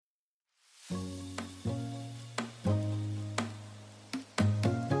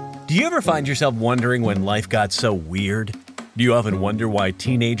Do you ever find yourself wondering when life got so weird? Do you often wonder why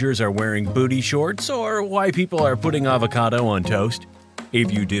teenagers are wearing booty shorts or why people are putting avocado on toast?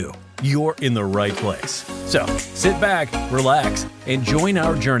 If you do, you're in the right place. So sit back, relax, and join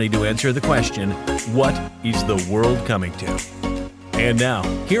our journey to answer the question, what is the world coming to? And now,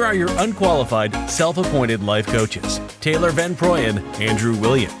 here are your unqualified, self-appointed life coaches, Taylor Van Proyen, Andrew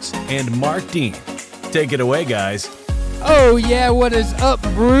Williams, and Mark Dean. Take it away, guys. Oh, yeah, what is up,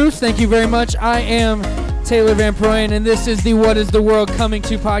 Bruce? Thank you very much. I am Taylor Van Proyen, and this is the What is the World Coming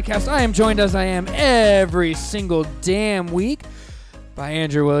to podcast. I am joined, as I am every single damn week, by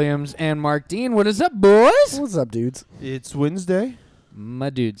Andrew Williams and Mark Dean. What is up, boys? What's up, dudes? It's Wednesday. My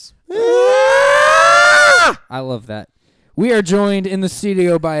dudes. I love that. We are joined in the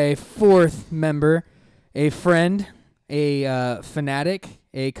studio by a fourth member, a friend, a fanatic,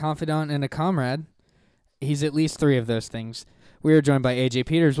 a confidant, and a comrade. He's at least three of those things. We are joined by AJ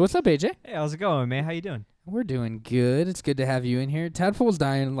Peters. What's up, AJ? Hey, how's it going, man? How you doing? We're doing good. It's good to have you in here. Tadpole's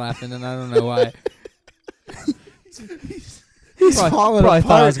dying laughing, and I don't know why. He's falling apart. I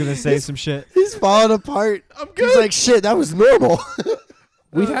thought I was going to say some shit. He's falling apart. I'm good. He's like, shit, that was normal.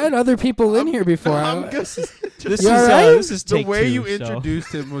 We've had other people in here before. I'm good. This is the take way two, you so.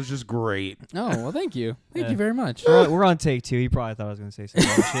 introduced him was just great. Oh, well, thank you. Thank you very much. We're on take two. He probably thought I was going to say some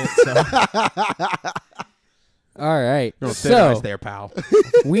other shit. So. All right. No, So there, pal.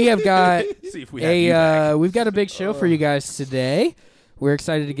 we have got See if we have you back. we've got a big show for you guys today. We're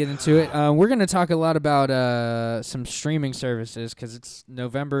excited to get into it. We're going to talk a lot about some streaming services because it's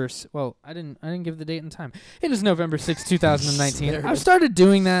November. Well, I didn't give the date and time. It is November 6, 2019. I've started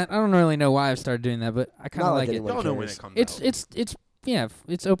doing that. I don't really know why I've started doing that, but I kind of like it. Don't know when it comes out.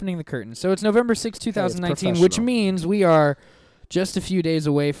 It's opening the curtain. So it's November 6, 2019, which professional. means we are just a few days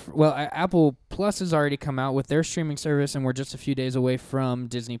away. Apple Plus has already come out with their streaming service, and we're just a few days away from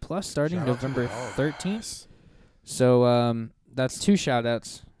Disney Plus starting November 13th. So that's two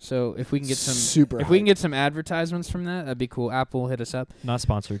shout-outs. So if we can get some advertisements from that, that'd be cool. Apple, hit us up. Not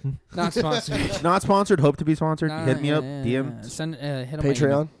sponsored. Not sponsored. Not sponsored. Hope to be sponsored. Nah, Hit me up. yeah. DM. Send hit 'em my email.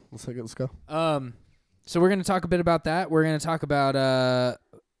 Patreon. Let's go. So we're going to talk a bit about that. We're going to talk about,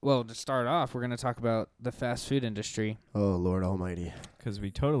 to start off, we're going to talk about the fast food industry. Oh, Lord Almighty. Because we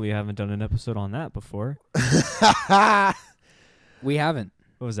totally haven't done an episode on that before. We haven't.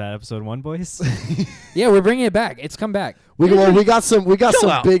 What was that, episode 1, boys? Yeah, we're bringing it back. It's come back. We got some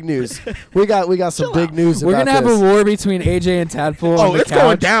big news. We got some big news. We're going to have a war betwing AJ and Tadpole on the it's couch.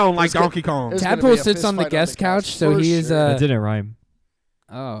 going down like Donkey Kong. It's gonna be Tadpole a sits fist on the fight guest couch, so for he is... sure. That didn't rhyme.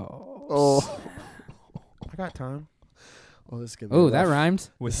 Oh. I got time. Oh, this is gonna be Oh, rough. that rhymed.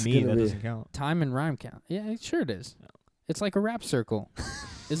 With This is me, gonna that be- doesn't count. Time and rhyme count. Yeah, sure it is. It's like a rap circle.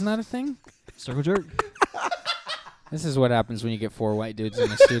 Isn't that a thing? Circle jerk? This is what happens when you get four white dudes in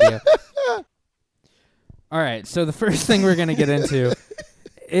the studio. All right, so the first thing we're going to get into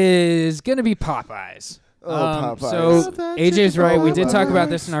is going to be Popeyes. Oh, Popeyes. So AJ's right. We did talk about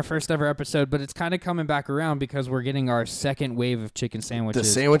this in our first ever episode, but it's kind of coming back around because we're getting our second wave of chicken sandwiches. The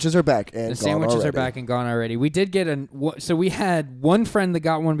sandwiches are back and The gone sandwiches already. are back and gone already. We did get so we had one friend that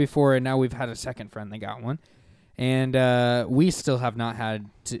got one before, and now we've had a second friend that got one. And we still have not had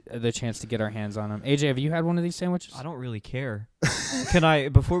the chance to get our hands on them. AJ, have you had one of these sandwiches? I don't really care. Can I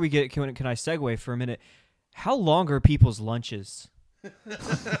segue for a minute? How long are people's lunches?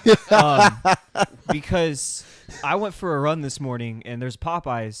 Because I went for a run this morning, and there's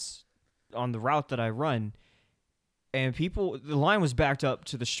Popeyes on the route that I run, and the line was backed up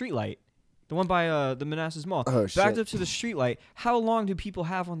to the streetlight, the one by the Manassas Mall. Oh, backed shit. up to the streetlight. How long do people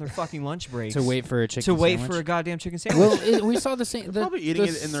have on their fucking lunch breaks To wait for a chicken to wait sandwich? for a goddamn chicken sandwich? Well, we saw the same. Probably eating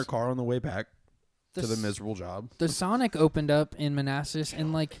it in their car on the way back to the s- miserable job. The Sonic opened up in Manassas,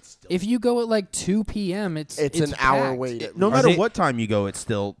 and if you go at 2 p.m., it's an hour packed. wait. No Are matter they- what time you go, it's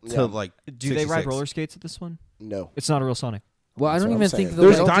still Yeah. Do they ride 66. roller skates at this one? No. It's not a real Sonic. Well, I That's don't what even I'm think saying. the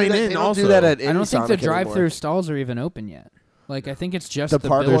There's They don't do dine-in that- they don't also. do that at I any don't think the Sonic drive-through anymore. stalls are even open yet. I think it's just The the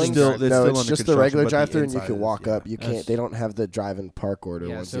park buildings. ones, still- it's no, still it's under just the regular construction, but the drive-through, and you inside can is- walk yeah. up. You can't. They don't have the drive-in park order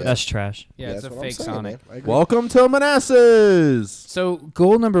Yeah, ones so yet. That's trash. Yeah, it's a That's what I'm fake saying, Sonic. man. I agree. Welcome to Manassas. So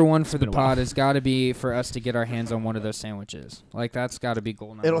goal number one for the been a while. pod has got to be for us to get our hands on one of those sandwiches. That's got to be goal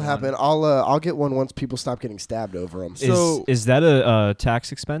number It'll one. happen. I'll get one once people stop getting stabbed over them. So- Is that a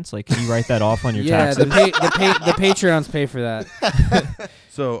tax expense? Like, can you write that off on your Yeah, taxes? the Patreons pay for that.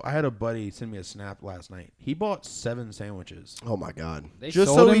 So I had a buddy send me a snap last night. He bought 7 sandwiches Oh my God. They Just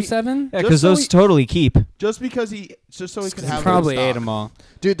sold so him he- 7? Yeah, Just because so those he- totally keep. just so he could have Probably them in ate stock. them all.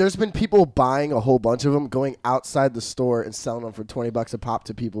 Dude, there's been people buying a whole bunch of them, going outside the store and selling them for $20 a pop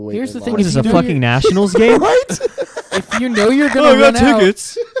to people waiting. Here's the in thing, What line. is if this, a you do fucking Nationals game? right? If you know you're gonna run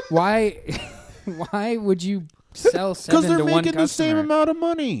out, Why? Why would you sell Because 7 they're to one making the same customer? amount of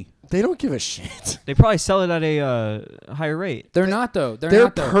money. They don't give a shit. They probably sell it at a higher rate. They're not though. They're They're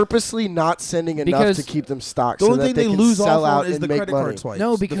not though. purposely not sending enough Because to keep them stocked The so only that thing they they can lose sell off out on is and the make credit money. card swipes.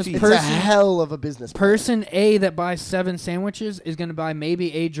 No, the because fees. It's Person- a hell of a business. plan. Person A that buys 7 sandwiches is going to buy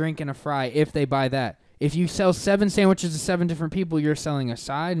maybe a drink and a fry if they buy that. If you sell 7 sandwiches to 7 different people, you're selling a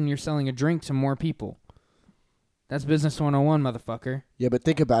side and you're selling a drink to more people. That's business 101, motherfucker. Yeah, but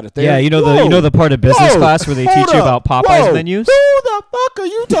think about it. Yeah, They're- you know the part of business class where they Hold teach you up. about Popeyes Whoa. menus. Who the fuck are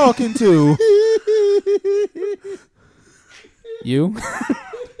you talking to? You?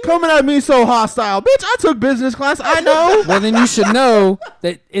 Coming at me so hostile. Bitch, I took business class. I know. Well, then you should know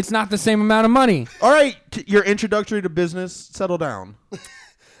that it's not the same amount of money. All right, your introductory to business, settle down.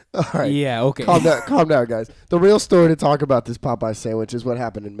 All right. Yeah, okay. Calm down, guys. The real story to talk about this Popeye sandwich is what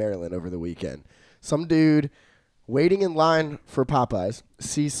happened in Maryland over the weekend. Some dude waiting in line for Popeyes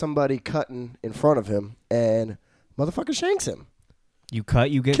sees somebody cutting in front of him and motherfucker shanks him. You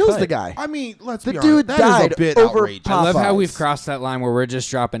cut, you get Kills cut. the guy. I mean, let's The be dude honest. That is died a bit over outrageous. I love how Popeyes. we've crossed that line where we're just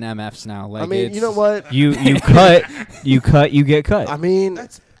dropping MFs now. Like, I mean, it's, you know what? You cut, you get cut. I mean,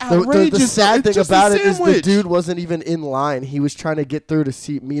 That's the outrageous. sad It's thing just a about it is the sandwich. dude wasn't even in line. He was trying to get through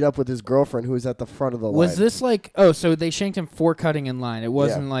to meet up with his girlfriend who was at the front of the line. Was this like? Oh, so they shanked him for cutting in line. It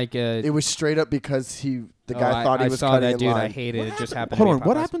wasn't like a. It was straight up because the guy thought he was I saw cutting that in dude. line. I hated it. Just happened. Hold to on. be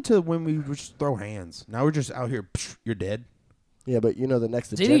What Popeyes. happened to when we would just throw hands? Now we're just out here. You're dead. Yeah, but you know the next.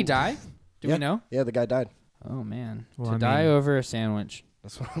 Did he die? Do Yeah. we know? Yeah, the guy died. Oh man, Well, to I die mean- over a sandwich.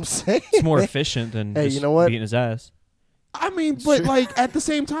 That's what I'm saying. It's more efficient than Hey, just you know what? beating his ass. I mean, but true. like at the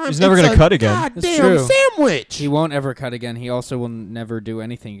same time, He's never it's gonna a cut again. That's Goddamn true. sandwich. He won't ever cut again. He also will never do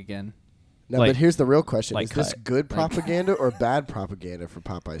anything again. No, Like- but here's the real question: like is this cut. good propaganda or bad propaganda for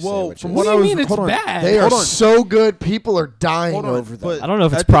Popeye Well, sandwiches? from What what do I you was, mean it's hold on. bad? They are Hold on. so good. People are dying Hold on, over them. but- I don't know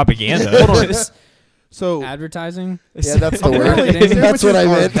if it's That- propaganda. Hold on. So Advertising. Yeah, that's the word. apparently That's what I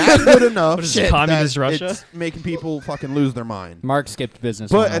sandwiches meant. are that good enough. What is that it, communist Russia? It's making people fucking lose their mind. Mark skipped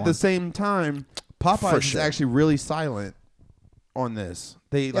business. But at 101. the same time, Popeyes For is sure. actually really silent on this.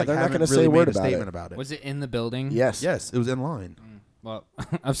 They like they're not haven't gonna say really a word made a about statement it. about it. was it in the building? Yes. Yes, it was in line. Well,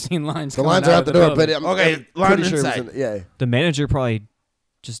 I've seen lines. The coming lines are out the door, but building. I'm Okay, I'm line pretty sure it was inside. yeah. The manager probably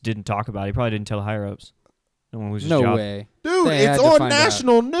just didn't talk about it. He probably didn't tell the higher ups. No one was his no job. way. Dude, They had it's to on find out.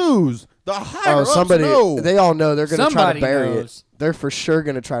 national news. The higher Oh, ups somebody. know. They all know they're going to try Somebody to bury knows. it. They're for sure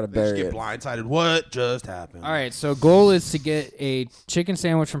going to try to They just bury get it. blindsided. What just happened? All right, so goal is to get a chicken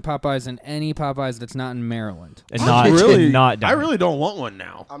sandwich from Popeyes and any Popeyes that's not in Maryland. And I not, really, and not I done. really don't want one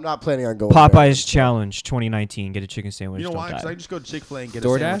now. I'm not planning on going. there. Popeyes Challenge 2019. Get a chicken sandwich. You know don't why? Because die. I can just go to Chick-fil-A and get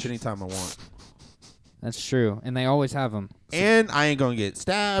DoorDash? a sandwich anytime I want. That's true, and they always have them. And I ain't gonna get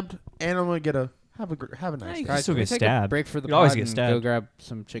stabbed. And I'm gonna get have a nice you day. can still get take stabbed. a break for the You always pod get and go stabbed. grab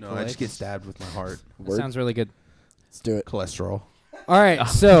some No, Chick-fil-A. I just get stabbed with my heart. That Word. sounds really good. Let's do it. Cholesterol. All right,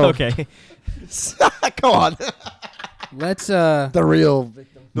 so okay. Come on. let's The real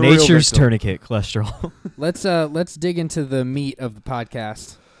victim. The real Nature's victim. tourniquet cholesterol. let's dig into the meat of the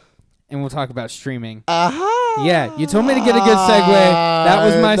podcast, and we'll talk about streaming. Aha. Yeah, you told me to get a good segue. That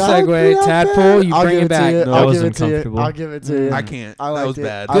was my segue. Tadpole, you I'll bring give it back. To you. No, I'll that was give it to you. uncomfortable. I'll give it to you. I can't. I that liked was it.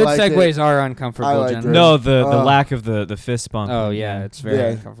 bad. I Good liked it. segues are I uncomfortable, liked generally. it. no, the lack of the fist bump. Oh yeah, it's very Yeah,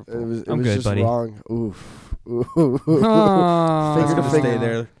 uncomfortable. it I'm was good, just buddy. wrong. Oof. Ooh. Aw. Finger to Just finger. stay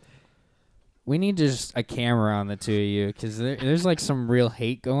there. We need just a camera on the two of you because there's like some real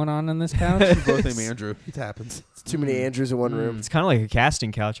hate going on in this couch. Both name Andrew. It happens. It's too many Andrews in one room. It's kind of like a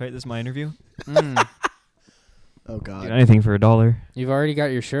casting couch, right? This is my interview. Mm. Oh God. Get anything for $1. You've already got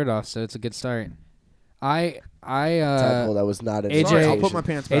your shirt off, so it's a good start. Tadpole, that was not an AJ Sorry, I'll invitation. put my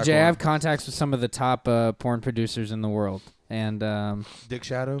pants back AJ, I on. have contacts with some of the top porn producers in the world, and Dick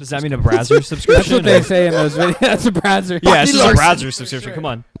Shadow. Does that mean a browser subscription? that's what they say in those videos. That's a browser. Yeah, it's just a Larson. browser subscription. Come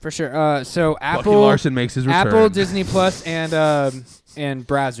on. for sure. So Bucky Apple, Larson makes his return. Apple, Disney Plus, and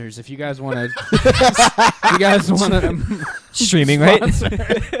browsers. If you guys want to, you guys want to Streaming, right?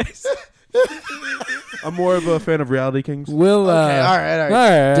 I'm more of a fan of Reality Kings. we'll. Okay, all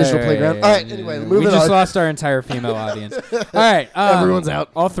right. Digital Playground. All right, anyway, we moving just on. lost our entire female audience. All right, Everyone's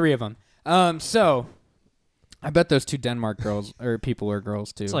out. All three of them. So, I bet those two Denmark girls or people are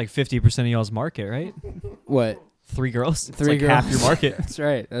girls too. It's like 50% of y'all's market, right? what? 3 girls. It's Three like girls. half your market. That's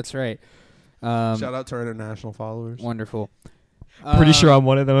right. That's right. Shout out to our international followers. Wonderful. Pretty sure I'm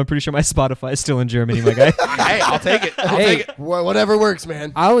one of them. I'm pretty sure my Spotify is still in Germany, my guy. Hey, I'll take it. I'll Hey, take it. Whatever works,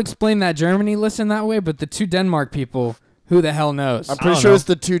 man. I'll explain that Germany listen that way, but the two Denmark people, who the hell knows? I'm I pretty don't sure know. it's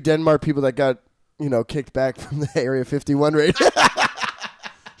the two Denmark people that got, kicked back from the Area 51 raid.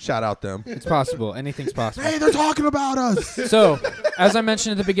 Shout out them. It's possible. Anything's possible. Hey, they're talking about us. So, as I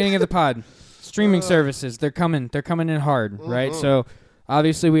mentioned at the beginning of the pod, streaming services, they're coming in hard, right? So,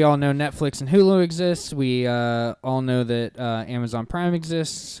 obviously, we all know Netflix and Hulu exists. We all know that Amazon Prime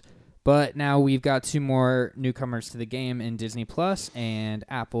exists. But now we've got 2 more newcomers to the game in Disney Plus and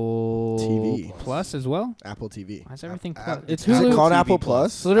Apple TV Plus as well. Apple TV. Why is everything App- Plus? It's Is it Hulu. called TV Apple Plus.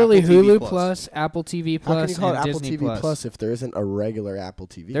 Plus? It's literally Apple TV Hulu Plus. Plus, Apple TV How can Plus, you call it and Apple Disney TV Plus if there isn't a regular Apple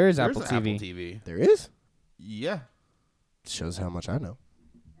TV? There is There's Apple an TV. Apple TV. There is? Yeah. Shows how much I know.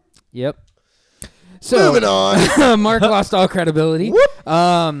 Yep. So Moving on. Mark lost all credibility. Whoop.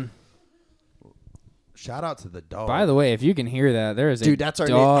 Shout out to the dog. By the way, if you can hear that, there is a Dude, that's our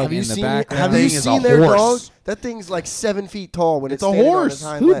dog Have you in the seen? background. Have That you thing is seen a their horse. dog? That thing's like 7 feet tall when It's it's a standing on horse. its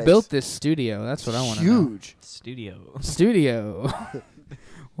hind Who legs. built this studio? That's what I want to know. Huge. Studio. Studio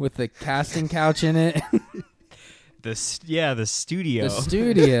with the casting couch in it. The studio. The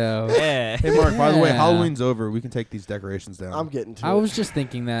studio. Yeah. Hey, Mark, by the way, Yeah. Halloween's over. We can take these decorations down. I'm getting to I it. was just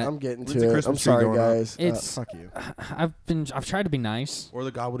thinking that. I'm getting When's to the it. Christmas I'm tree sorry, going up? guys. It's- Fuck you. I've tried to be nice. or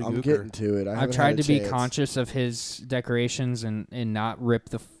the gobbledygooker. I'm getting to it. I I've haven't tried had a to be chance. conscious of his decorations and not rip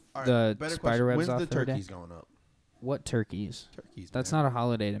the All right, the better spider question. webs When's off the every day. turkeys going up? What turkeys? Turkeys. That's man. not a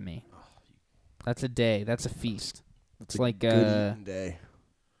holiday to me. That's a day. That's a feast. It's a like good eating day.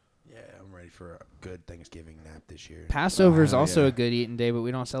 Yeah, I'm ready for a good Thanksgiving nap this year. Passover is Oh, also yeah. a good eating day, but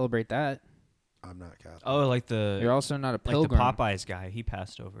we don't celebrate that. I'm not Catholic. Oh, like the You're also not a like the pilgrim. Popeyes guy. He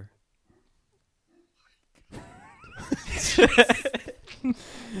passed over.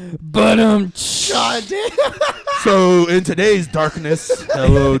 But God damn. So in today's darkness,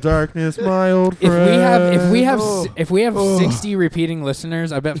 hello darkness, my old friend. if we have 60 repeating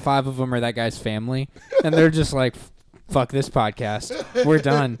listeners, I bet 5 of them are that guy's family, and they're just like, "Fuck this podcast, we're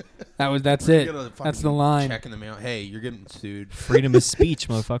done." That's it. That's the line. Checking the mail. Hey, you're getting sued. Freedom of speech,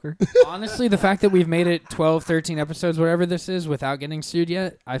 motherfucker. Honestly, the fact that we've made it 12, 13 episodes, whatever this is, without getting sued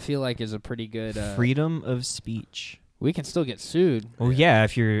yet, I feel like is a pretty good. Freedom of speech. We can still get sued. Well, yeah,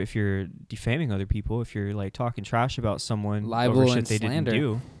 if you're defaming other people, if you're like talking trash about someone Libel over shit and they slander. didn't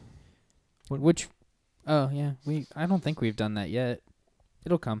do. Which, oh yeah, I don't think we've done that yet.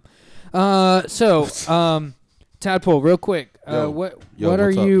 It'll come. Tadpole, real quick. What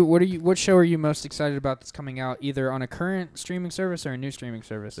show are you most excited about that's coming out either on a current streaming service or a new streaming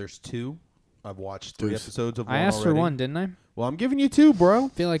service? There's 2. I've watched 3 Deuce. episodes of one I asked for already. one, didn't I? Well, I'm giving you 2, bro. I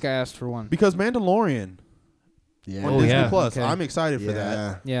feel like I asked for one. Because Mandalorian Yeah. on Oh, Disney yeah. Plus. Okay. I'm excited for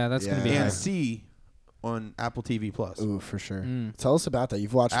that. Yeah, that's gonna be. Yeah. And hype. C on Apple TV Plus. Ooh, for sure. Mm. Tell us about that.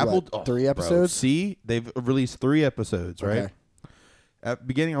 You've watched Apple what, 3 bro, episodes? C, they've released 3 episodes, right? Okay. At the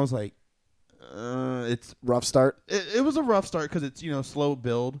beginning, I was like, Rough start. it was a rough start because it's slow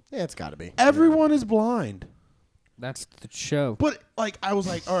build. Yeah, it's got to be. Everyone is blind, That's the show. but like I was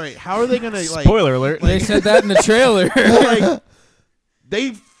like, all right, how are they gonna like? Spoiler alert. They said that in the trailer. like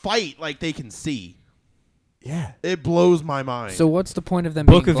they fight like they can see. Yeah. It blows my mind. So what's the point of them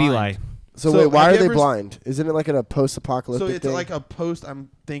Book being of blind? Eli. So, So wait, why have are you they ever s- blind? Isn't it like in a post-apocalyptic so it's thing? like a post. I'm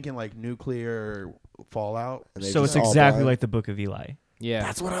thinking like nuclear fallout. And they So just it's all exactly blind? like the Book of Eli. Yeah.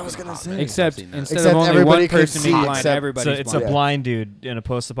 That's what I was gonna say. Except seen that. instead Except of only everybody one can person being see blind, except- everybody's So it's blind. a blind dude in a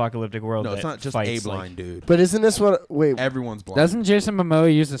post-apocalyptic world. No, that it's not just fights, a like- blind dude. But isn't this what? Wait, Everyone's blind. Doesn't Jason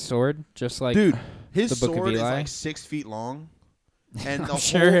Momoa use a sword just like Dude, his the Book of sword is Eli? like 6 feet long, and the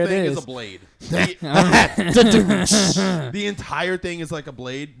sure whole it thing is is. a blade. The entire thing is like a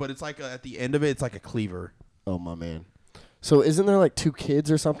blade, but it's like at the end of it, it's like a cleaver. oh my man. So isn't there like 2 kids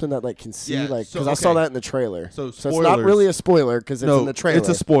or something that like can see Yeah, like so, because I saw okay. that in the trailer. So it's not spoilers. really a spoiler because it's in the trailer. it's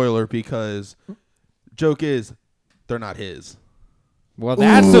a spoiler because joke is they're not his. Well,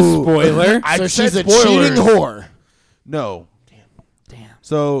 that's a Ooh. spoiler. I so said she's a spoilers. cheating whore. No. Damn.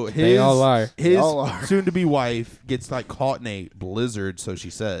 So his They all are. They his all are. soon-to-be wife gets like caught in a blizzard, so she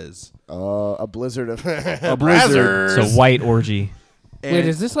says. A blizzard of A blizzard. It's a white orgy. And Wait,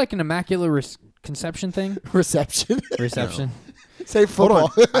 is this like an immaculate conception thing? reception. Reception. Say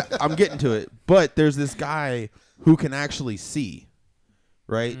hold football. on, I'm getting to it. But there's this guy who can actually see,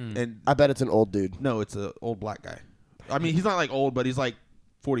 right? And I bet it's an old dude. no, it's an old black guy. I mean, he's not like old, but he's like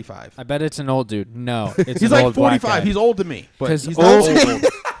 45. I bet it's an old dude. No, it's He's an like old black 45. guy. He's old to me, but 'Cause he's old- not old.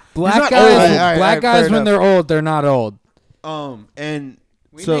 Black not guys. old. All right, Black fair guys when enough. they're old, they're not old. And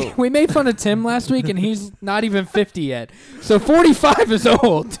We, so we made fun of Tim last week, and he's not even 50 yet. So 45 is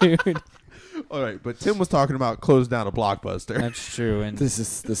old, dude. all right, but Tim was talking about close down a Blockbuster. That's true. And This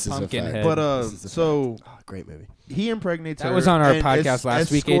is a Pumpkinhead. fact. But This is a so fact. Oh, great movie. he impregnates her. that was on our and podcast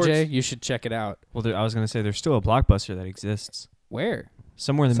last week, escorts- AJ. You should check it out. Well, I was gonna say there's still a Blockbuster that exists Where?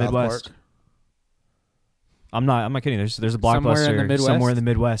 somewhere in the South Midwest. Park. I'm not kidding. There's a Somewhere Blockbuster in the Midwest? somewhere in the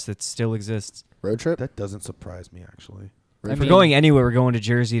Midwest that still exists. Road trip. That doesn't surprise me, actually. I If we're mean, going anywhere, we're going to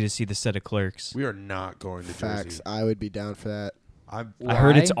Jersey to see the set of Clerks. We are not going to Facts. Jersey. I would be down for that. I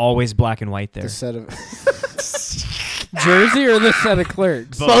heard it's Why? always black and white there. The set of Jersey or the set of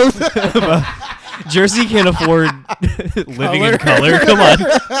Clerks? both. Jersey can't afford living in color. Come on.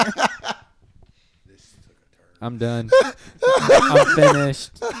 I'm done. I'm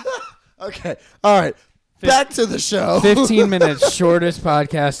finished. Okay. All right. Back to the show. 15 minutes, shortest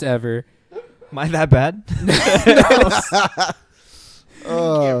podcast ever. Am I that bad?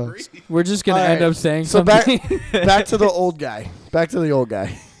 We're just gonna All end right. up saying So back something. back to the old guy. Back to the old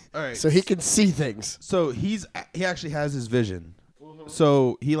guy. All right. So he can see things. So he actually has his vision.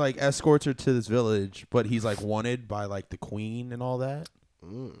 So he like escorts her to this village, but he's like wanted by like the queen and all that.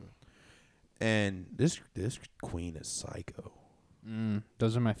 And this queen is psycho.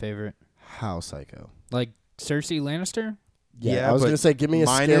 Those are my favorite. How psycho? Like Cersei Lannister. Yeah, I was but gonna say, give me a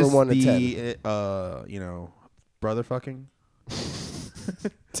scale minus of 1 to 10 the brother fucking.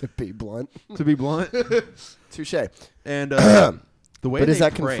 to be blunt. To be blunt. Touche. And the way But is they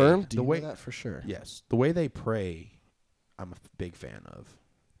that pray, confirmed? Do the you way know that for sure? yes, the way they pray, I'm a big fan of.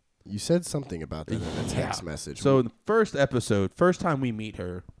 You said something about that in a text message. So in the first episode, first time we meet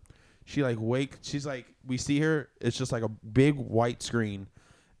her, she like she's like we see her, it's just like a big white screen,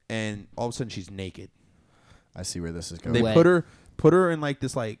 and all of a sudden she's naked. I see where this is going. They Wet. put her in like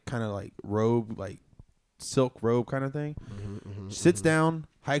this like kind of like robe, like silk robe kind of thing. She sits down,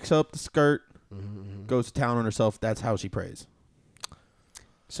 hikes up the skirt, goes to town on herself. That's how she prays.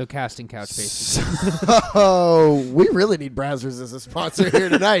 So casting couch basically. Oh, we really need Brazzers as a sponsor here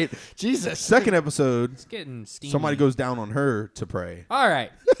tonight. Jesus. Second episode, It's getting steamy. somebody goes down on her to pray. All right.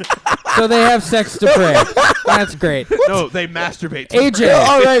 So they have sex to pray. That's great. No, they masturbate. AJ,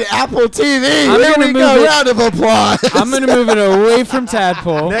 All right, Apple TV. I'm Here gonna we move go. it- Round of applause. I'm going to move it away from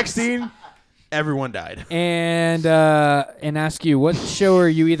Tadpole Next scene, everyone died. and ask you, what show are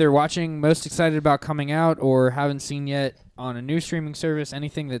you either watching, most excited about coming out, or haven't seen yet on a new streaming service?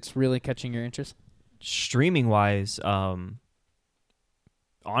 Anything that's really catching your interest? Streaming wise,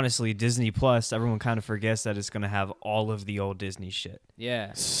 honestly, Disney Plus, everyone kind of forgets that it's going to have all of the old Disney shit.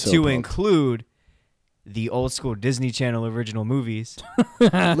 Yeah. So to pumped. include the old school Disney Channel original movies.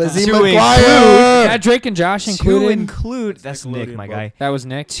 Lizzie to McGuire. Yeah, Drake and Josh To included. include that's Nick, Nickelodeon, my bro. guy. That was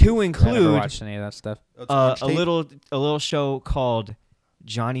Nick. To I never include watched any of that stuff. a little show called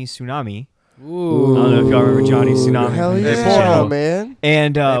Johnny Tsunami. Ooh. I don't know if y'all remember Johnny Tsunami. Hell from yeah, Disney Channel. man.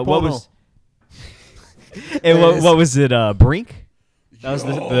 And Hey, what Bono. was and what was it? Brink. That was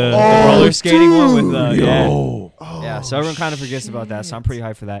the roller skating one with yeah. So everyone kind of forgets about that. So I'm pretty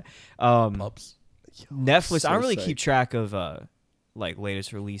hyped for that. Netflix. so I don't really psyched. keep track of like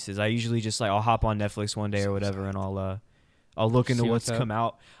latest releases. I usually just like I'll hop on Netflix one day or whatever, and I'll look into See what's what's up. come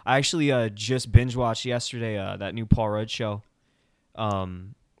out. I actually just binge watched yesterday that new Paul Rudd show.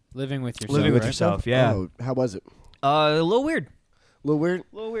 Living with yourself. Living with right? Yourself. Yeah. Oh, how was it? A little weird. A little weird.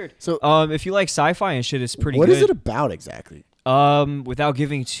 A little weird. So, If you like sci-fi and shit, it's pretty what good. is it about exactly? Without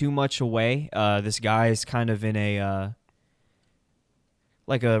giving too much away, this guy is kind of in a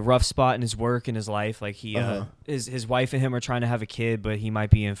like a rough spot in his work and his life. Like his wife and him are trying to have a kid, but he might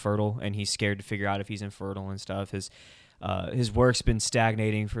be infertile, and he's scared to figure out if he's infertile and stuff. His work's been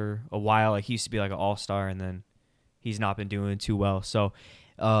stagnating for a while. Like he used to be like an all-star, and then he's not been doing too well. So,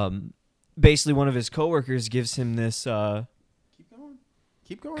 basically, one of his coworkers gives him this.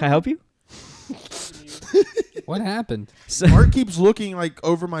 Keep going. Can I help you? What happened? So, Mark keeps looking like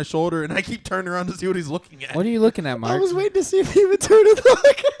over my shoulder, and I keep turning around to see what he's looking at. What are you looking at, I Mark? was waiting to see if he would turn it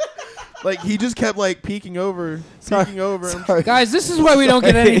like. Like he just kept like peeking over. Sorry. Guys, this is why we don't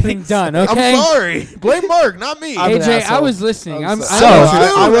get anything done, okay? I'm sorry. Blame Mark, not me. I'm an AJ, I asshole. was listening. I'm I'm sorry.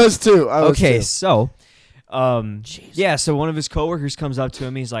 So- I was too. okay, so yeah, so one of his coworkers comes up to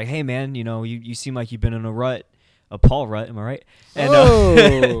him. He's like, "Hey, man, you seem like you've been in a rut, a Paul rut, am I right?" And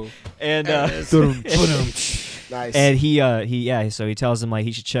Oh. and Nice. and so he tells him like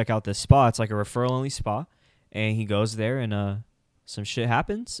he should check out this spa. It's like a referral only spa, and he goes there, and some shit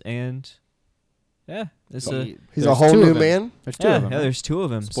happens, and yeah, it's He's There's a whole two new of them. man. There's two yeah, of them. yeah. right? There's two of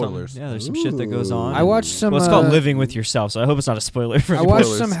them. Spoilers. There's some shit that goes on. I watched some. Well, it's called uh, Living with Yourself, so I hope it's not a spoiler for I the watched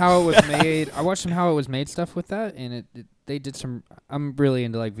spoilers. some how it was made. I watched some how it was made stuff with that, and they did some. I'm really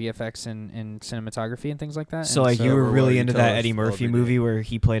into like VFX and cinematography and things like that. So and like you were Why really you into tell that us Eddie all Murphy every day? movie where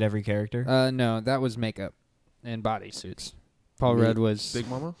he played every character. No, that was makeup and bodysuits. Paul Me- Rudd was Big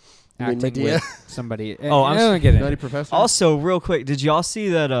Mama. You mean acting Medea? with somebody. Oh, I'm I don't get Nutty it. Professor. Also, real quick, did y'all see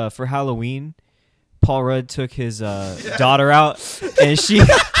that for Halloween, Paul Rudd took his daughter out, and she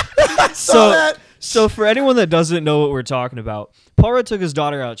Saw that. So for anyone that doesn't know what we're talking about, Paul Rudd took his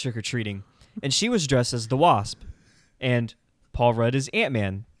daughter out trick-or-treating, and she was dressed as the Wasp. And Paul Rudd is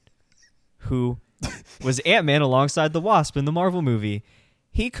Ant-Man, who was Ant-Man alongside the Wasp in the Marvel movie.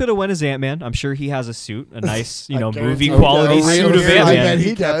 He could have went as Ant-Man. I'm sure he has a suit, a nice, movie quality suit of I bet Ant-Man.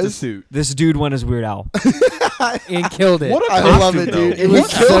 he kept the does. suit. This dude went as Weird Al. And killed it. What a I costume, love it, dude. though. It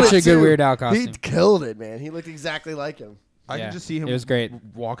was He killed such it, a good too. Weird Al He costume. killed it, man. He looked exactly like him. I Yeah, can just see him. it was great.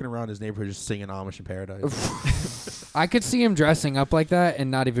 Walking around his neighborhood, just singing Amish in Paradise. I could see him dressing up like that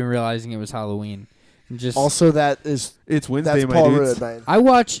and not even realizing it was Halloween. Just Also, that's It's Wednesday, my Paul dudes. Rudd, man. I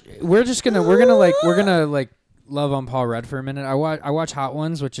watch. We're gonna love on Paul Rudd for a minute. I watch Hot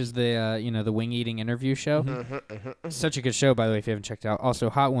Ones, which is the the wing eating interview show. Such a good show, by the way. If you haven't checked it out, also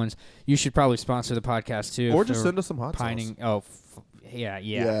Hot Ones. You should probably sponsor the podcast too. Or if just they're send us some hot pining. sauce.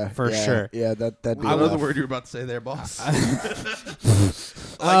 Yeah, for sure. Yeah, that'd be I know the rough. word you're about to say there, boss. How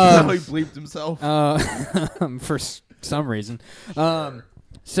he bleeped himself. For some reason.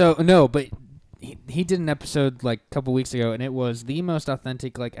 So no, but he did an episode like a couple weeks ago, and it was the most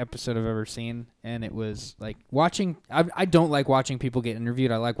authentic episode I've ever seen. And it was like watching. I don't like watching people get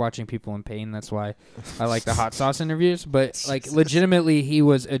interviewed. I like watching people in pain. That's why I like the hot sauce interviews. But legitimately, he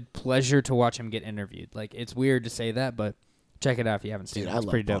was a pleasure to watch him get interviewed. It's weird to say that, but check it out if you haven't seen Dude, it. I It's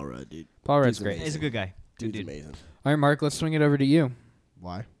love pretty Paul dope. Rudd, dude. Paul Rudd's Dude's great. amazing. He's a good guy. Dude's Dude. amazing. All right, Mark, let's swing it over to you.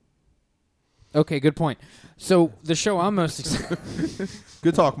 Why? Okay, good point. So the show I'm most excited.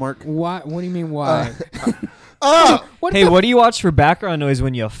 Good talk, Mark. Why? What do you mean? Why? Oh! Hey, what do you watch for background noise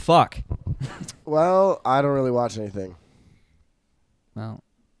when you fuck? Well, I don't really watch anything. Well,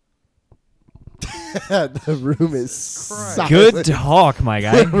 The room is silent. Good talk, my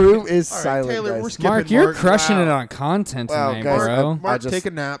The guy. room is All right, silent, Taylor, guys. we're skipping Mark, you're Mark. crushing Wow. it on content Wow, tonight, guys, bro. I Mark, just take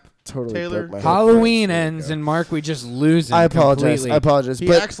a nap. Totally Taylor. broke my Halloween headphones. There we ends, go. and Mark, we just lose him I apologize. completely. I apologize. He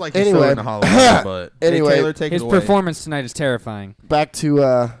but acts like he's anyway, still in the Halloween, but Anyway, hey, Taylor, take His it away. performance tonight is terrifying. back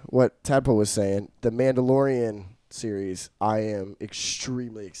to what Tadpole was saying. The Mandalorian series. I am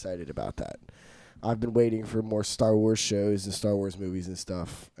extremely excited about that. I've been waiting for more Star Wars shows and Star Wars movies and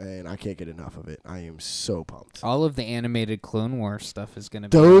stuff, and I can't get enough of it. I am so pumped. All of the animated Clone Wars stuff is going to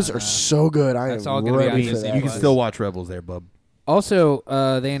be. Those on, are so good. I that's am all gonna be on ready for Disney that. You can Plus. still watch Rebels there, bub. Also,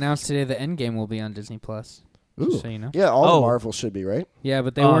 they announced today that Endgame will be on Disney Plus. Ooh. Just so you know. Yeah, all Oh. the Marvel should be, right? Yeah,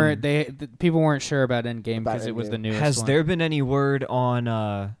 but they Um, weren't. People weren't sure about Endgame About because it was the Endgame. newest Has one. there been any word on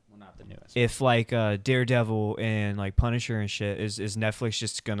Well, not the newest. if Daredevil and Punisher and shit is Netflix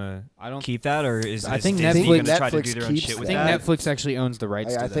just gonna I don't. keep that, or is I is think Disney Netflix- gonna try to Netflix do their own keeps shit I with think that? Netflix actually owns the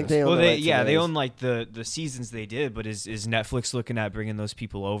rights. I to think those. they own Well, the rights to they those. own the seasons they did, but is Netflix looking at bringing those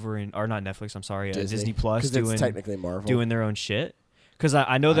people over or not Netflix? I'm sorry, Disney Plus 'Cause it's technically Marvel. doing their own shit. Because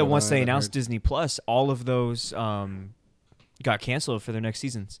I know I that don't once know, I they haven't announced heard. Disney Plus, all of those got canceled for their next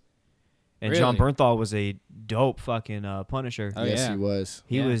seasons. And John Really? Bernthal was a dope fucking Punisher. Oh, yes, yeah. he was.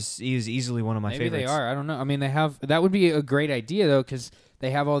 He Yeah. was easily one of my Maybe favorites. they are. I don't know. I mean, they have. That would be a great idea though, because they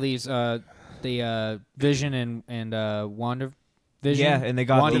have all these the Vision and Wanda Vision. Yeah, and they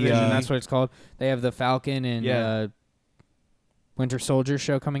got the, WandaVision. That's what it's called. They have the Falcon and Yeah. Winter Soldier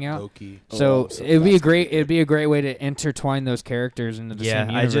show coming out. Loki. Oh, So I'm so it'd be a fascinated. great way to intertwine those characters into the Yeah,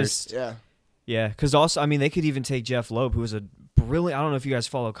 same I universe. just Yeah. because also I mean they could even take Jeff Loeb, who was a brilliant. I don't know if you guys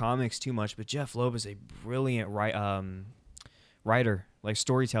follow comics too much, but Jeff Loeb is a brilliant writer,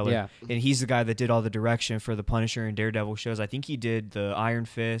 storyteller. Yeah. And he's the guy that did all the direction for the Punisher and Daredevil shows. I think he did the Iron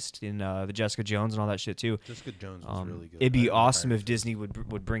Fist and the Jessica Jones and all that shit too. Jessica Jones was really good. It'd I be like awesome Iron if Disney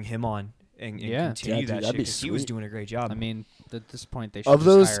would bring him on and Yeah. continue Yeah, dude, that that'd shit be because he was sweet. doing a great job. I mean, at this point, they should Of just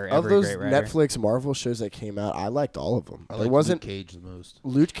those hire of every those great writer. Netflix Marvel shows that came out, I liked all of them. I There like wasn't Luke Cage the most.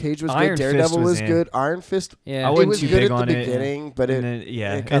 Luke Cage was Iron good. Fist Daredevil was was in. good. Iron Fist. Yeah, I it wasn't was too good big at on the it, beginning, but it and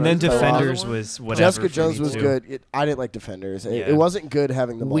kinda and then fell off. Defenders was whatever. Jessica for Jones me, was too. good. I didn't like Defenders. Yeah. It wasn't good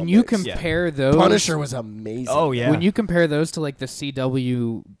having them. when all you mixed. compare those, Punisher was amazing. Oh yeah. When you compare those to the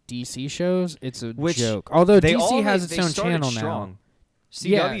CW DC shows, it's a Which joke. Although they DC all has they its own started channel strong. now.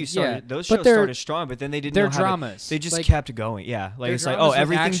 CW started yeah. those But shows they're- started strong, but then they didn't They're know how to- dramas. they just Like, kept going. Yeah, they're it's dramas with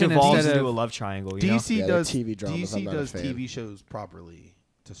everything action devolves instead into of- a love triangle. You know? DC Yeah, the does TV dramas, I'm DC not a does fan. TV shows properly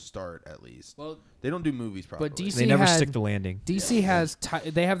to start at least. Well, They don't do movies properly. but DC They never had, stick the landing. DC has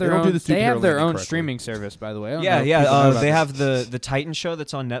they have They their don't do own the they have superhero their landing own correctly. streaming service, by the way. I don't know Yeah, if people know yeah. about They this. have the Titan show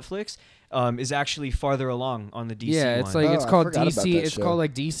that's on Netflix. Is actually farther along on the DC Yeah, it's one. like it's Oh, I called forgot about DC. that It's show.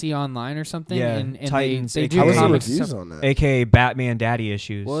 called DC Online or something. Yeah, and Titans, they aka do How was the comics. reviews stuff. on that? AKA Batman Daddy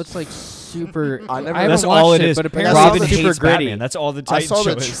Issues. Well, it's super. I never- haven't that's watched all it is. but I apparently saw Robin it's the super hates gritty. Batman. That's all the I Titan saw show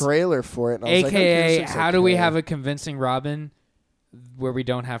the is. trailer for it. And I was like, okay, AKA, this looks how do we okay. have a convincing Robin where we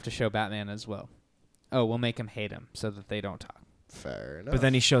don't have to show Batman as well? Oh, we'll make him hate him so that they don't talk. Fair enough. But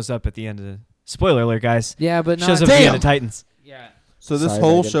then he shows up at the end of Spoiler alert, guys. Yeah, but Shows not. up at the end Damn. of Titans. Yeah. So this Sorry,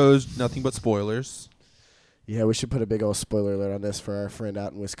 whole Megan. show is nothing but spoilers. Yeah, we should put a big old spoiler alert on this for our friend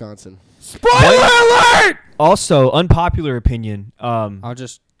out in Wisconsin. Spoiler alert! Also, unpopular opinion. I'll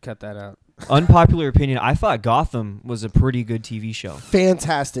just cut that out. Unpopular opinion. I thought Gotham was a pretty good TV show.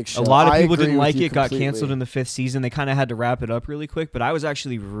 Fantastic show. A lot of I people agree didn't with like you it. Got completely. canceled in the 5th season. They kind of had to wrap it up really quick. But I was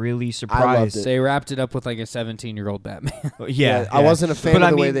actually really loved surprised. They wrapped it up with like a 17-year-old Batman. Yeah, I wasn't a fan But of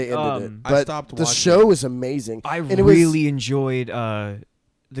I the way mean, they ended it. I But stopped the watching show it. was amazing. I And it was- really enjoyed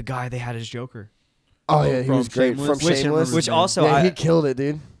the guy they had as Joker. Oh yeah, he From was great Shameless? from Which- Shameless. which also yeah, I- he killed it,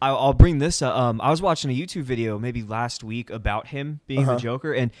 dude. I'll bring this up. I was watching a YouTube video maybe last week about him being the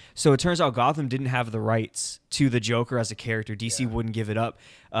Joker, and so it turns out Gotham didn't have the rights to the Joker as a character. DC wouldn't give it up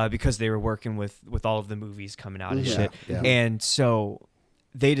because they were working with all of the movies coming out and Yeah, shit. yeah. And so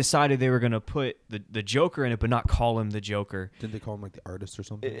they decided they were going to put the Joker in it, but not call him the Joker. Didn't they call him like the artist or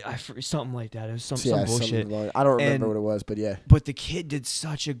something? Something like that. It was some Yeah, bullshit. something along- I don't remember And- what it was, but yeah. But the kid did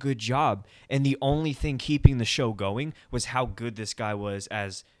such a good job. And the only thing keeping the show going was how good this guy was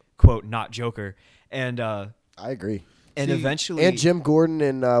as, quote, not Joker. And I agree. and See, eventually... And Jim Gordon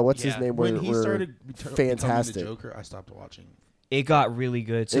and what's his Yeah. name when were, he were started becoming fantastic. the Joker, I stopped watching. It got really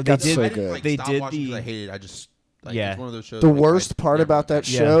good. So It they got did... so I good. didn't like They stop did watching 'cause the- I hated it. I just like, Yeah. it's one of those shows. The like, worst I part never about went that back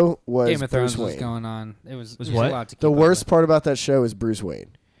to. Yeah. show was Game of Bruce Thrones was Wayne. going on. It was what? a lot to keep The up worst with. part about that show is Bruce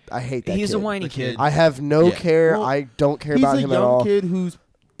Wayne. I hate that He's kid. a whiny The kid. kid. I have no Yeah. care. Well, I don't care He's about a him at young all. kid who's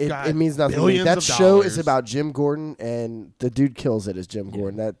got It means nothing to me. billions That of show is dollars. about Jim Gordon, and the dude kills it as Jim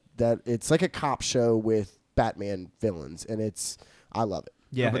Gordon. That it's like a cop show with Batman villains, and I love it.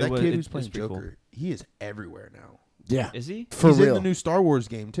 Yeah, but it that was, kid it- who's it playing was pretty Joker, he is everywhere now. Yeah, Cool. Is he? for He's real. in the new Star Wars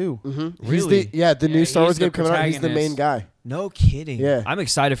game too. Mm-hmm. Really? He's the new Yeah, Star Wars he's the game coming out. He's the main protagonist. guy. No kidding. Yeah. I'm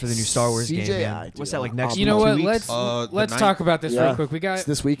excited for the new Star Wars game, CJI, man. dude. What's that, like I'll next be You know 2 what? weeks? Let's The talk about this Yeah. real quick. We got It's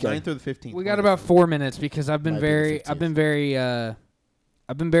this weekend. 9th or the 15th. we got about 4 minutes because I've been Might be the very 15th.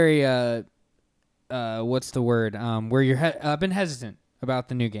 what's the word? I've been hesitant about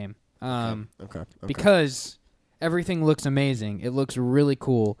the new game. Okay. Because everything looks amazing. It looks really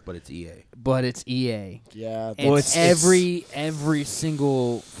cool, but it's EA. but it's EA. Yeah. And Well, it's- every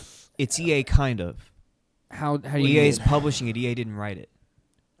single It's EA, kind of. how do you EA is mean? publishing it. EA didn't write it.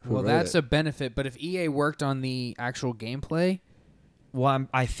 Who Well, wrote that's it? a benefit, but if EA worked on the actual gameplay, Well,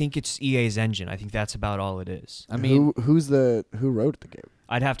 I think it's EA's engine. I think that's about all it is. I mean, who wrote the game?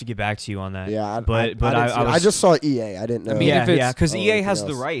 I'd have to get back to you on that. Yeah, but didn't see it. I was, I just saw EA. I didn't know. I mean, yeah, if it's- yeah, because Oh, EA anything has the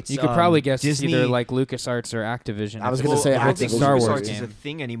else. rights. you could probably guess Disney, it's either like LucasArts or Activision. I was Well, gonna say I don't think Activision. Star LucasArts Wars is game. a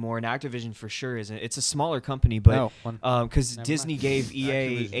thing anymore, and Activision for sure isn't. It's a smaller company, but No, because Never Disney mind. gave EA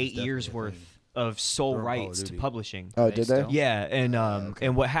Activision's 8 years definitely a worth thing. of sole They're on Call of rights to Duty. publishing. Oh, They did they? still? Yeah, and okay.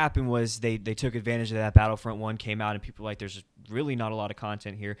 and what happened was they took advantage of that. Battlefront 1 came out, and people were like, there's really not a lot of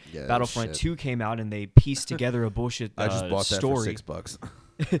content here. Yeah, Battlefront shit. 2 came out, and they pieced together a bullshit I just bought that for story. $6.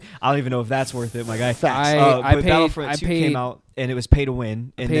 I don't even know if that's worth it, my guy. Facts. I But paid- Battlefront I 2 paid- came out, and it was pay to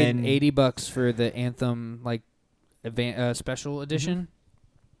win. I And paid then $80 for the Anthem like special edition.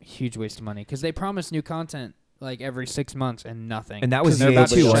 Huge waste of money because they promise new content like every 6 months and nothing. And that was 'Cause EA they're about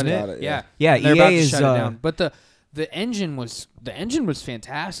too, to shut wasn't down it? yeah, Yeah, And they're EA about to is. shut it down. But the engine was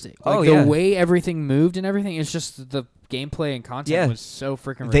fantastic. Like Oh, the yeah. way everything moved and everything. It's just the gameplay and content Yeah. was so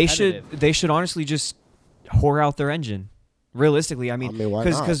freaking. They repetitive. should honestly just whore out their engine. Realistically, I mean, why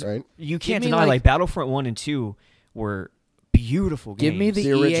not, right? you can't me, deny like- like Battlefront 1 and 2 were beautiful games. Give me the,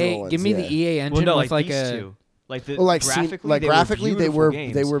 The original EA. ones, give me yeah. the EA engine well, no, with like like these a. two. Like the Well, like graphically, graphically, they beautiful were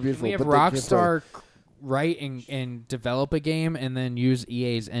games. beautiful. We have but the gameplay- Rockstar write and develop a game and then use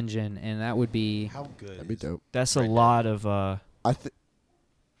EA's engine, and that would be. How good? That'd be dope. That's a Red Dead. lot of. I think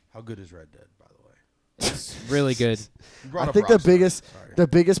How good is Red Dead, by the way? It's really good. You brought I up think the Rockstar. biggest Sorry. the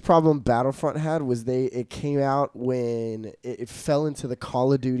biggest problem Battlefront had was it came out when it fell into the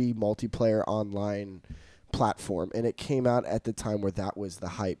Call of Duty multiplayer online platform, and it came out at the time where that was the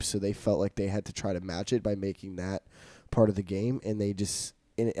hype. So they felt like they had to try to match it by making that part of the game, and they just.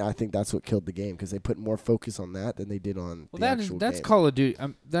 And I think that's what killed the game because they put more focus on that than they did on Well, the actual that's game. Call of Duty.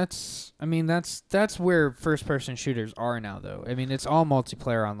 That's where first person shooters are now, though. I mean, it's all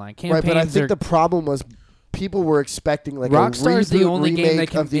multiplayer online. Campaigns Right, but I are, think the problem was people were expecting like Rockstar's a reboot the only game that remake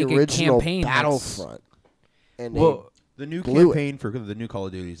can of the make a original campaign that's- Battlefront. And Well, The new blew it. campaign for the new Call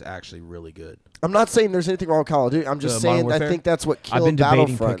of Duty is actually really good. I'm not saying there's anything wrong with Call of Duty. I'm just Modern saying I Warfare? think that's what I've been killed debating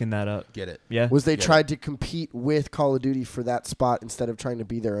Battlefront picking that up. Get it? Yeah. was they Get it. tried to compete with Call of Duty for that spot instead of trying to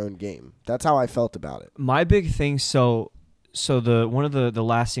be their own game. That's how I felt about it. My big thing, so the one of the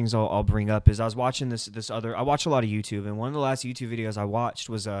last things I'll bring up is I was watching this other. I watch a lot of YouTube, and one of the last YouTube videos I watched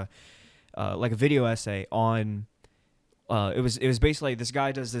was like a video essay on it was basically like this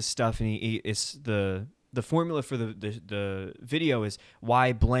guy does this stuff, and it's the formula for the video is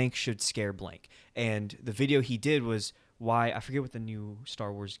why blank should scare blank, and the video he did was why, I forget what the new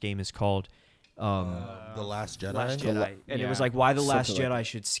Star Wars game is called. The Last Jedi. Last Jedi. And yeah. it was like why the Last Something Jedi like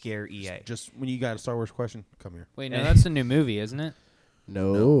should scare EA. Just when you got a Star Wars question, come here. Wait, no, that's a new movie, isn't it?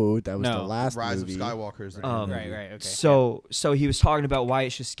 No, that was the No. last Rise movie. of Skywalker is the Right, Okay. So he was talking about why it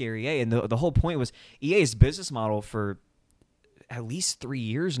should scare EA, and the whole point was EA's business model for at least 3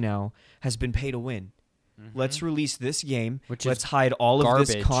 years now has been pay to win. Let's release this game. Let's hide all of this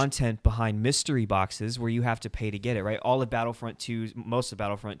garbage. content behind mystery boxes where you have to pay to get it, right? All of Battlefront 2's, most of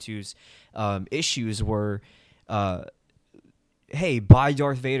Battlefront 2's issues were, hey, buy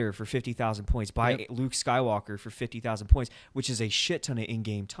Darth Vader for 50,000 points. Buy Luke Skywalker for 50,000 points, which is a shit ton of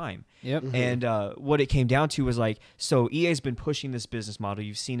in-game time. Yep. And what it came down to was like, so EA's been pushing this business model.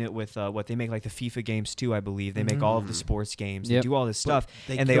 You've seen it with what they make, like the FIFA games too, I believe. They make all of the sports games. Yep. They do all this stuff.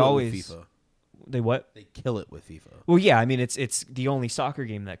 They they kill it always... with FIFA. They what? They kill it with FIFA. Well, yeah, I mean it's the only soccer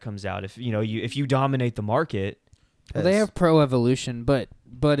game that comes out. If if you dominate the market, Well, they have Pro Evolution, but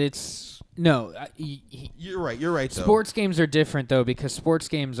it's no. You're right. You're right. Though. Sports games are different though, because sports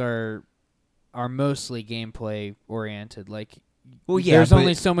games are mostly gameplay oriented. Like, well, yeah, there's but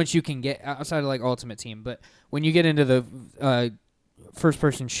only so much you can get outside of like Ultimate Team. But when you get into the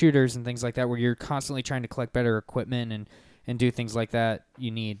first-person shooters and things like that, where you're constantly trying to collect better equipment and do things like that,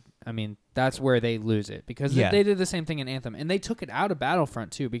 that's where they lose it, because they did the same thing in Anthem, and they took it out of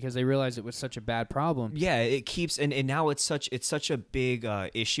Battlefront too, because they realized it was such a bad problem. yeah, it keeps and now it's such a big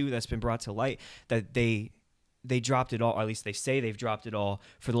issue that's been brought to light that they dropped it all, or at least they say they've dropped it all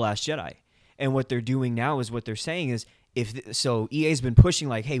for The Last Jedi. And what they're doing now is what they're saying is so EA's been pushing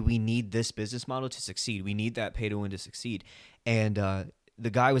like, hey, we need this business model to succeed. We need that pay to win to succeed. And the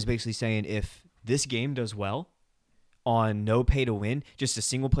guy was basically saying if this game does well on no pay to win, just a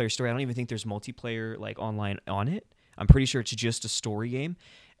single player story. I don't even think there's multiplayer like online on it. I'm pretty sure it's just a story game.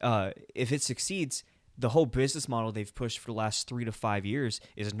 If it succeeds, the whole business model they've pushed for the last 3 to 5 years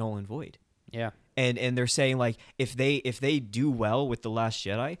is null and void. Yeah. And they're saying like if they do well with The Last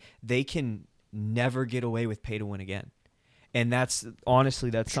Jedi, they can never get away with pay to win again. And that's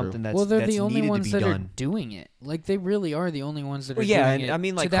honestly something that's they're that's the only needed ones to be that are done. doing it. Like, they really are the only ones that are Well, yeah, doing and it. I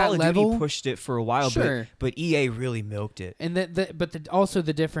mean, like to that Call of level, Duty pushed it for a while, Sure. but EA really milked it. And also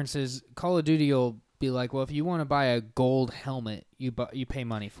the difference is Call of Duty will be like, well, if you want to buy a gold helmet, you pay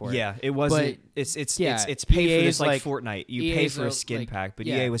money for it. Yeah, it wasn't. But, It's yeah, pay for EA this is like like- Fortnite. You EA pay is for a a, skin like, pack, but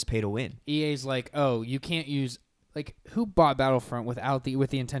yeah. EA was pay to win. EA's like, oh, you can't use, like, who bought Battlefront with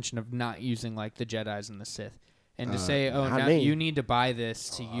the intention of not using like the Jedis and the Sith, and to say, oh, not now me. you need to buy this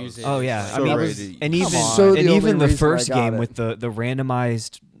to use it. Oh yeah, So I mean, ready to- and Come even on. So the and only even the reason I first got game it. with the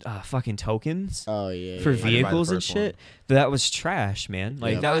randomized fucking tokens Oh yeah. for yeah. buy the vehicles and first shit, that was trash, man.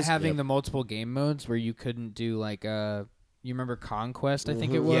 Like Yeah. that was having the multiple game modes where you couldn't do like you remember Conquest, I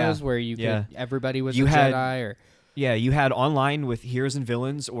think it was, Yeah. where you Yeah. could everybody was You a had- Jedi, or yeah. You had online with heroes and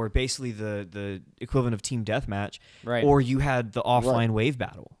villains, or basically the equivalent of team deathmatch, right, or you had the offline wave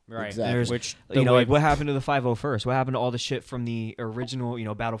battle. right, Exactly. There's- which Like what happened to the 501st? What happened to all the shit from the original,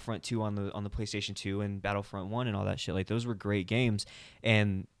 Battlefront 2 on the PlayStation 2 and Battlefront 1 and all that shit? Like those were great games,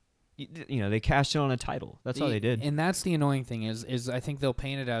 and they cashed in on a title. That's all they did. And that's the annoying thing is I think they'll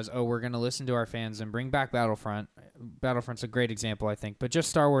paint it as, oh, we're going to listen to our fans and bring back Battlefront. Battlefront's a great example, I think, but just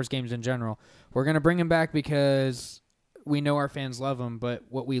Star Wars games in general. We're going to bring them back because we know our fans love them, but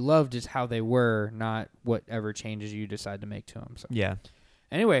what we loved is how they were, not whatever changes you decide to make to them. So Yeah.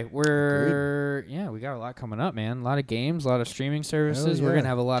 anyway, we got a lot coming up, man. A lot of games, a lot of streaming services. Hell We're yeah. going to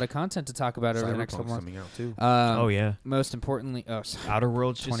have a lot of content to talk about over the next couple Cyberpunk's months. coming out too. Oh yeah. Most importantly, Outer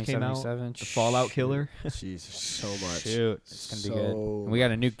Worlds just came out. 2077. The Fallout Killer. Jeez, so much. Shoot, it's gonna be good. So And we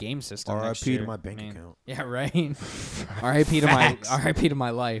got a new game system. next R.I.P. year. to my bank I mean, account. Yeah, right. R.I.P. to my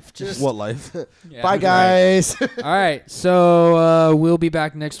life. Just What life? yeah, Bye, right. guys. All right, so we'll be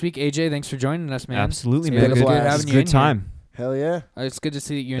back next week. AJ, thanks for joining us, man. Absolutely, It's man. been good blast. having you Good in here. time. Hell yeah. It's good to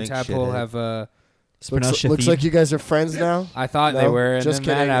see that you and Thanks, Tadpole shithead. have. Looks like you guys are friends now. I thought they No, were. And just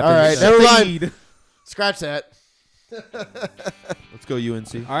then kidding. That All right, happened, so- never mind. Scratch that. Let's go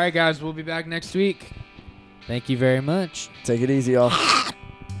UNC. All right, guys, we'll be back next week. Thank you very much. Take it easy, y'all.